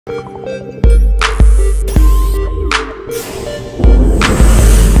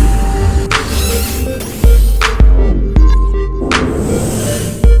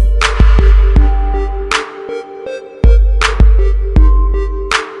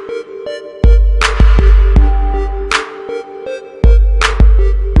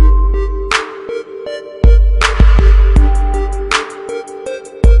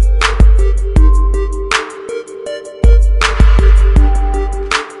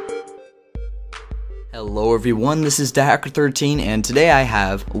Hello everyone, this is DaHacker13 and today I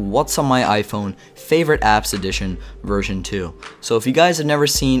have What's on My iPhone Favorite Apps Edition version 2. So if you guys have never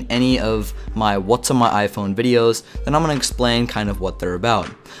seen any of my What's on My iPhone videos, then I'm going to explain kind of what they're about.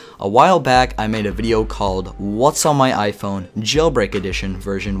 A while back I made a video called What's on My iPhone Jailbreak Edition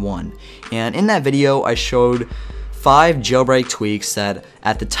version 1, and in that video I showed 5 jailbreak tweaks that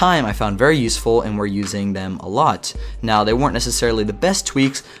at the time I found very useful and were using them a lot. Now they weren't necessarily the best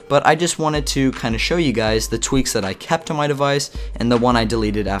tweaks, but I just wanted to kind of show you guys the tweaks that I kept on my device and the one I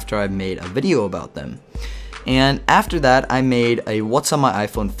deleted after I made a video about them. And after that I made a What's on My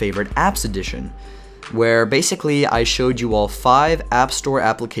iPhone Favorite Apps Edition, where basically I showed you all 5 App Store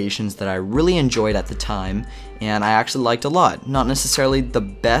applications that I really enjoyed at the time and I actually liked a lot. Not necessarily the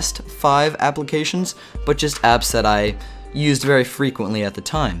best 5 applications, but just apps that I used very frequently at the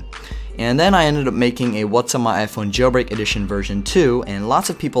time. And then I ended up making a What's on My iPhone Jailbreak Edition version 2, and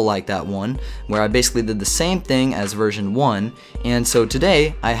lots of people liked that one, where I basically did the same thing as version 1, and so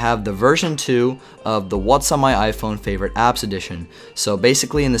today I have the version 2 of the What's on My iPhone Favorite Apps Edition. So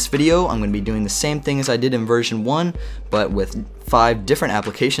basically in this video I'm going to be doing the same thing as I did in version 1, but with 5 different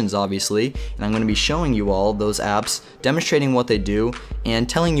applications obviously, and I'm going to be showing you all those apps, demonstrating what they do, and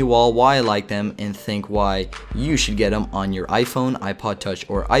telling you all why I like them and think why you should get them on your iPhone, iPod Touch,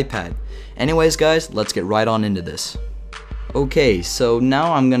 or iPad. Anyways guys, let's get right on into this. Okay, so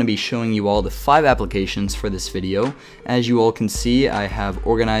now I'm going to be showing you all the 5 applications for this video. As you all can see, I have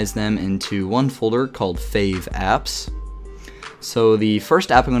organized them into one folder called Fave Apps. So the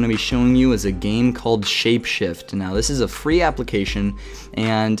first app I'm going to be showing you is a game called Shapeshift. Now this is a free application,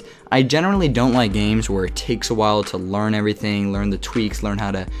 and I generally don't like games where it takes a while to learn everything, learn the tweaks, learn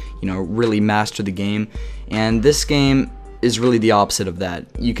how to, really master the game. And this game is really the opposite of that.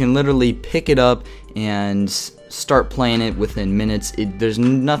 You can literally pick it up and start playing it within minutes. There's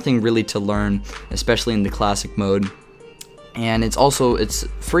nothing really to learn, especially in the classic mode, and it's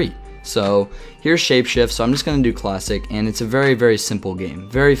free. So here's Shapeshift, so I'm just going to do classic, and it's a very, very simple game.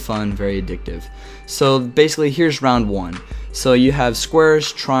 Very fun, very addictive. So basically here's round 1. So you have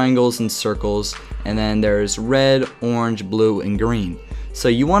squares, triangles, and circles, and then there's red, orange, blue, and green. So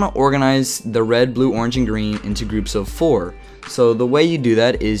you want to organize the red, blue, orange, and green into groups of 4. So the way you do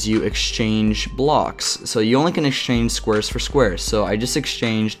that is you exchange blocks. So you only can exchange squares for squares. So I just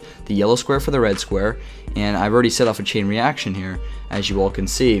exchanged the yellow square for the red square, and I've already set off a chain reaction here, as you all can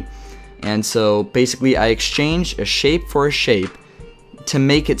see. And so basically I exchanged a shape for a shape to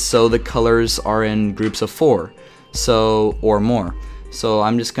make it so the colors are in groups of 4, or more. So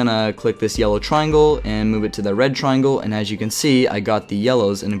I'm just gonna click this yellow triangle and move it to the red triangle, and as you can see I got the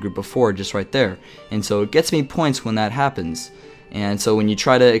yellows in a group of 4 just right there, and so it gets me points when that happens. And so when you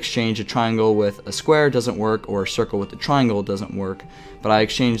try to exchange a triangle with a square, it doesn't work, or a circle with a triangle, it doesn't work. But I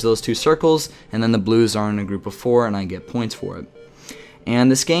exchanged those 2 circles, and then the blues are in a group of 4 and I get points for it.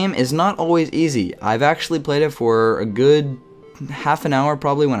 And this game is not always easy. I've actually played it for a good half an hour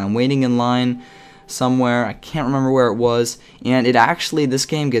probably when I'm waiting in line somewhere. I can't remember where it was, and this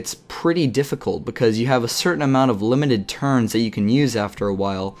game gets pretty difficult because you have a certain amount of limited turns that you can use after a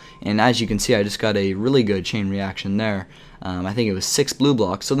while, and as you can see I just got a really good chain reaction there. I think it was 6 blue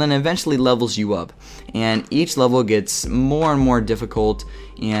blocks, so then it eventually levels you up, and each level gets more and more difficult,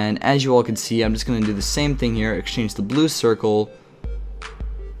 and as you all can see I'm just going to do the same thing here, exchange the blue circle.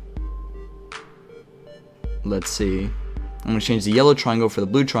 Let's see, I'm going to change the yellow triangle for the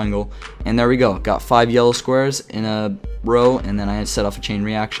blue triangle, and there we go. Got 5 yellow squares in a row, and then I set off a chain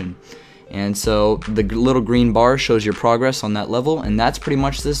reaction. And so the little green bar shows your progress on that level, and that's pretty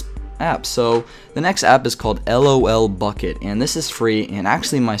much this app. So the next app is called LOL Bucket, and this is free, and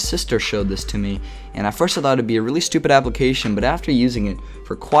actually my sister showed this to me, and at first I thought it'd be a really stupid application, but after using it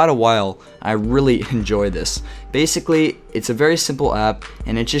for quite a while I really enjoy this. Basically it's a very simple app,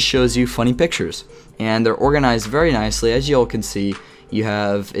 and it just shows you funny pictures, and they're organized very nicely. As you all can see,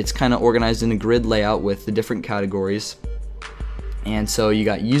 it's kind of organized in a grid layout with the different categories, and so you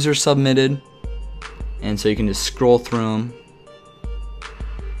got user submitted, and so you can just scroll through them.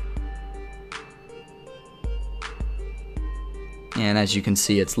 And as you can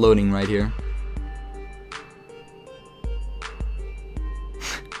see, it's loading right here.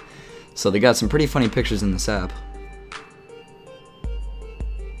 So they got some pretty funny pictures in this app.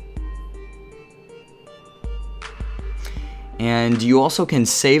 And you also can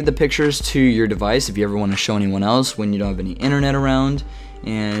save the pictures to your device if you ever want to show anyone else when you don't have any internet around.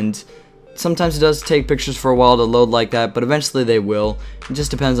 And sometimes it does take pictures for a while to load like that, but eventually they will. It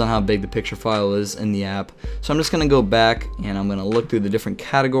just depends on how big the picture file is in the app. So I'm just going to go back and I'm going to look through the different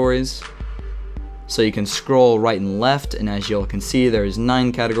categories. So you can scroll right and left, and as you all can see, there's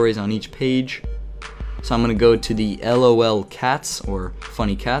 9 categories on each page. So I'm going to go to the LOL cats, or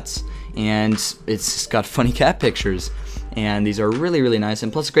funny cats, and it's got funny cat pictures. And these are really, really nice.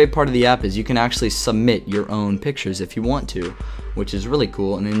 And plus, a great part of the app is you can actually submit your own pictures if you want to, which is really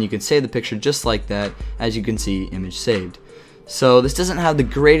cool. And then you can save the picture just like that. As you can see, image saved. So this doesn't have the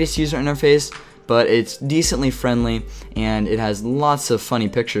greatest user interface, but it's decently friendly, and it has lots of funny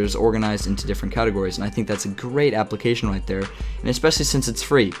pictures organized into different categories. And I think that's a great application right there, and especially since it's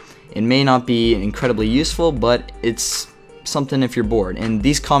free. It may not be incredibly useful, but it's something if you're bored. And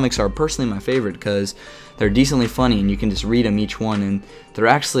these comics are personally my favorite because they're decently funny, and you can just read them each one, and they're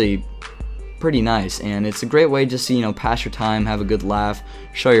actually pretty nice. And it's a great way just to, you know, pass your time, have a good laugh,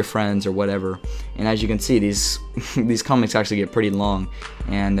 show your friends or whatever. And as you can see, these these comics actually get pretty long,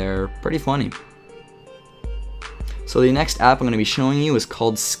 and they're pretty funny. So the next app I'm going to be showing you is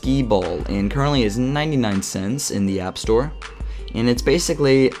called skee-ball, and currently is 99 cents in the App Store. And it's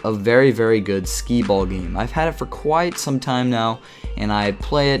basically a very, very good skee-ball game. I've had it for quite some time now, and I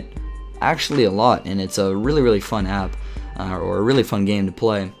play it actually a lot, and it's a really, really fun app, or a really fun game to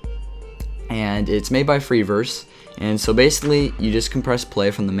play. And it's made by Freeverse, and so basically you just can press play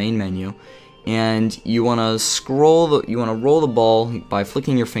from the main menu, and you want to roll the ball by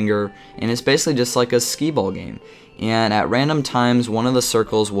flicking your finger, and it's basically just like a skee-ball game. And at random times, one of the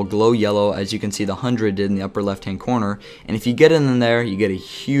circles will glow yellow, as you can see the 100 did in the upper left hand corner, and if you get in there, you get a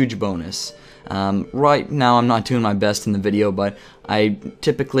huge bonus. Right now I'm not doing my best in the video, but I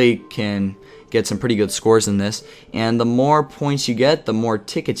typically can get some pretty good scores in this, and the more points you get, the more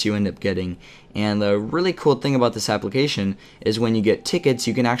tickets you end up getting. And the really cool thing about this application is when you get tickets,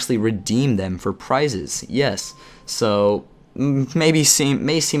 you can actually redeem them for prizes. Yes, so may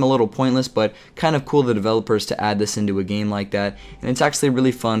seem a little pointless, but kind of cool of the developers to add this into a game like that, and it's actually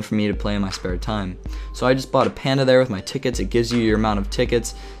really fun for me to play in my spare time. So I just bought a panda there with my tickets. It gives you your amount of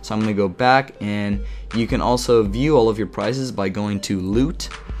tickets, so I'm going to go back, and you can also view all of your prizes by going to loot.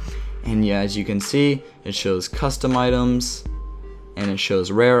 And yeah, as you can see, it shows custom items, and it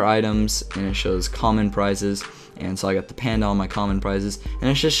shows rare items, and it shows common prizes. And so I got the panda on my common prizes, and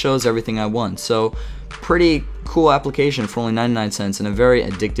it just shows everything I won. So pretty cool application for only 99 cents, and a very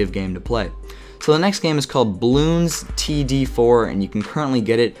addictive game to play. So the next game is called Bloons TD4, and you can currently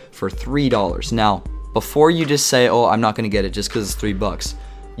get it for $3. Now, before you just say, oh, I'm not going to get it just because it's $3,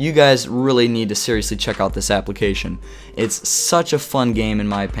 you guys really need to seriously check out this application. It's such a fun game in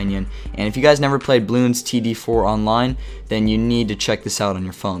my opinion, and if you guys never played Bloons TD4 online, then you need to check this out on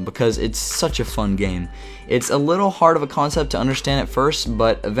your phone because it's such a fun game. It's a little hard of a concept to understand at first,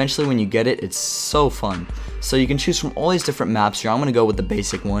 but eventually when you get it, it's so fun. So you can choose from all these different maps here. I'm going to go with the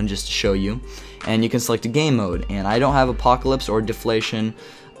basic one just to show you, and you can select a game mode, and I don't have Apocalypse or Deflation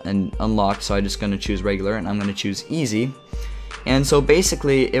and unlocked, so I'm just going to choose regular, and I'm going to choose easy. And so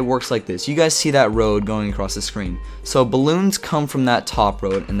basically it works like this. You guys see that road going across the screen. So balloons come from that top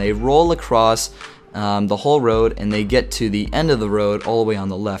road, and they roll across the whole road, and they get to the end of the road all the way on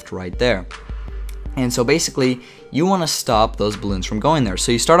the left right there. And so basically you want to stop those balloons from going there.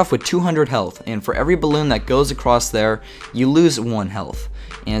 So you start off with 200 health, and for every balloon that goes across there, you lose 1 health.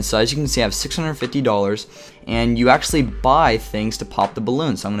 And so as you can see, I have $650, and you actually buy things to pop the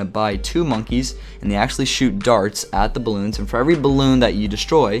balloons. So I'm going to buy 2 monkeys, and they actually shoot darts at the balloons, and for every balloon that you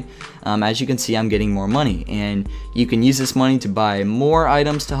destroy, as you can see, I'm getting more money. And you can use this money to buy more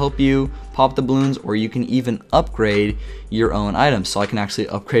items to help you pop the balloons, or you can even upgrade your own items. So I can actually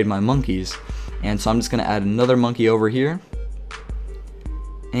upgrade my monkeys. And so I'm just going to add another monkey over here,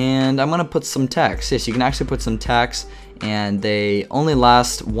 and I'm going to put some tacks. Yes, you can actually put some tacks, and they only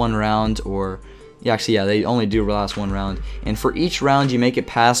last 1 round, or yeah, actually, yeah, they only do last 1 round. And for each round you make it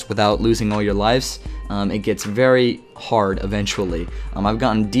past without losing all your lives, it gets very hard eventually. I've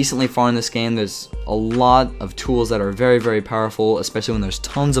gotten decently far in this game. There's a lot of tools that are very, very powerful, especially when there's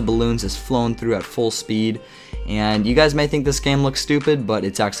tons of balloons just flowing through at full speed. And you guys may think this game looks stupid, but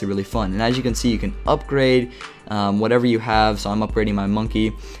it's actually really fun. And as you can see, you can upgrade whatever you have. So I'm upgrading my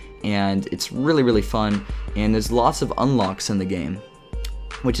monkey, and it's really, really fun. And there's lots of unlocks in the game,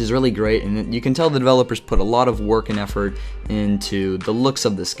 which is really great. And you can tell the developers put a lot of work and effort into the looks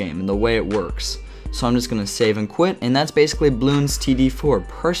of this game and the way it works. So I'm just going to save and quit, and that's basically Bloons TD4.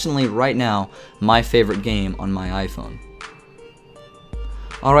 Personally, right now, my favorite game on my iPhone.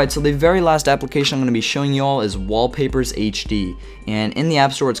 Alright, so the very last application I'm going to be showing you all is Wallpapers HD, and in the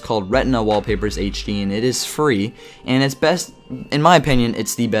App Store it's called Retina Wallpapers HD, and it is free, and it's best, in my opinion,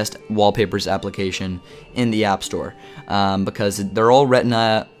 it's the best wallpapers application in the App Store, because they're all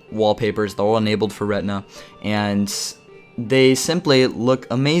Retina wallpapers, they're all enabled for Retina, and they simply look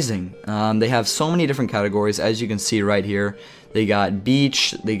amazing. They have so many different categories, as you can see right here. They got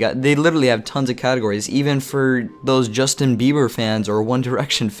beach, they literally have tons of categories, even for those Justin Bieber fans or One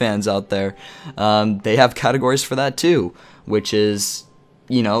Direction fans out there. They have categories for that too, which is,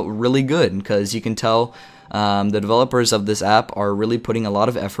 you know, really good, because you can tell the developers of this app are really putting a lot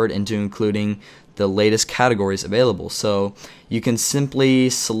of effort into including the latest categories available. So you can simply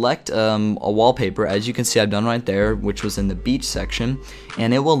select a wallpaper, as you can see I've done right there, which was in the beach section,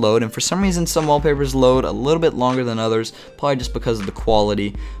 and it will load. And for some reason some wallpapers load a little bit longer than others, probably just because of the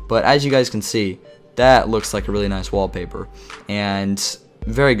quality, but as you guys can see, that looks like a really nice wallpaper and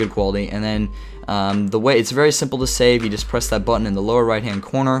very good quality. And then the way it's very simple to save, you just press that button in the lower right hand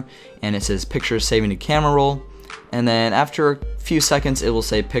corner and it says picture saving to camera roll, and then after a few seconds it will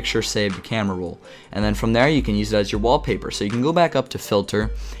say picture saved to camera roll, and then from there you can use it as your wallpaper. So you can go back up to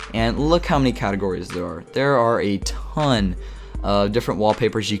filter, and look how many categories there are. There are a ton of different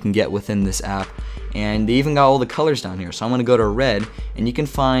wallpapers you can get within this app, and they even got all the colors down here. So I'm going to go to red, and you can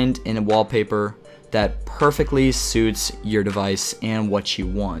find in a wallpaper that perfectly suits your device and what you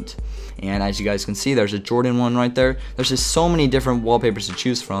want. And as you guys can see, there's a Jordan one right there. There's just so many different wallpapers to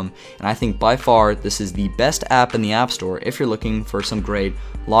choose from, and I think by far this is the best app in the App Store if you're looking for some great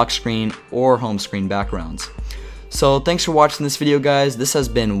lock screen or home screen backgrounds. So thanks for watching this video, guys. This has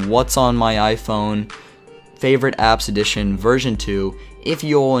been What's on My iPhone Favorite Apps Edition version 2. If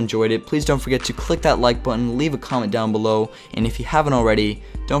you all enjoyed it, please don't forget to click that like button, leave a comment down below, and if you haven't already,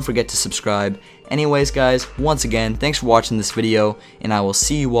 don't forget to subscribe. Anyways guys, once again, thanks for watching this video, and I will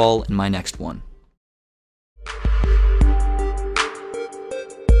see you all in my next one.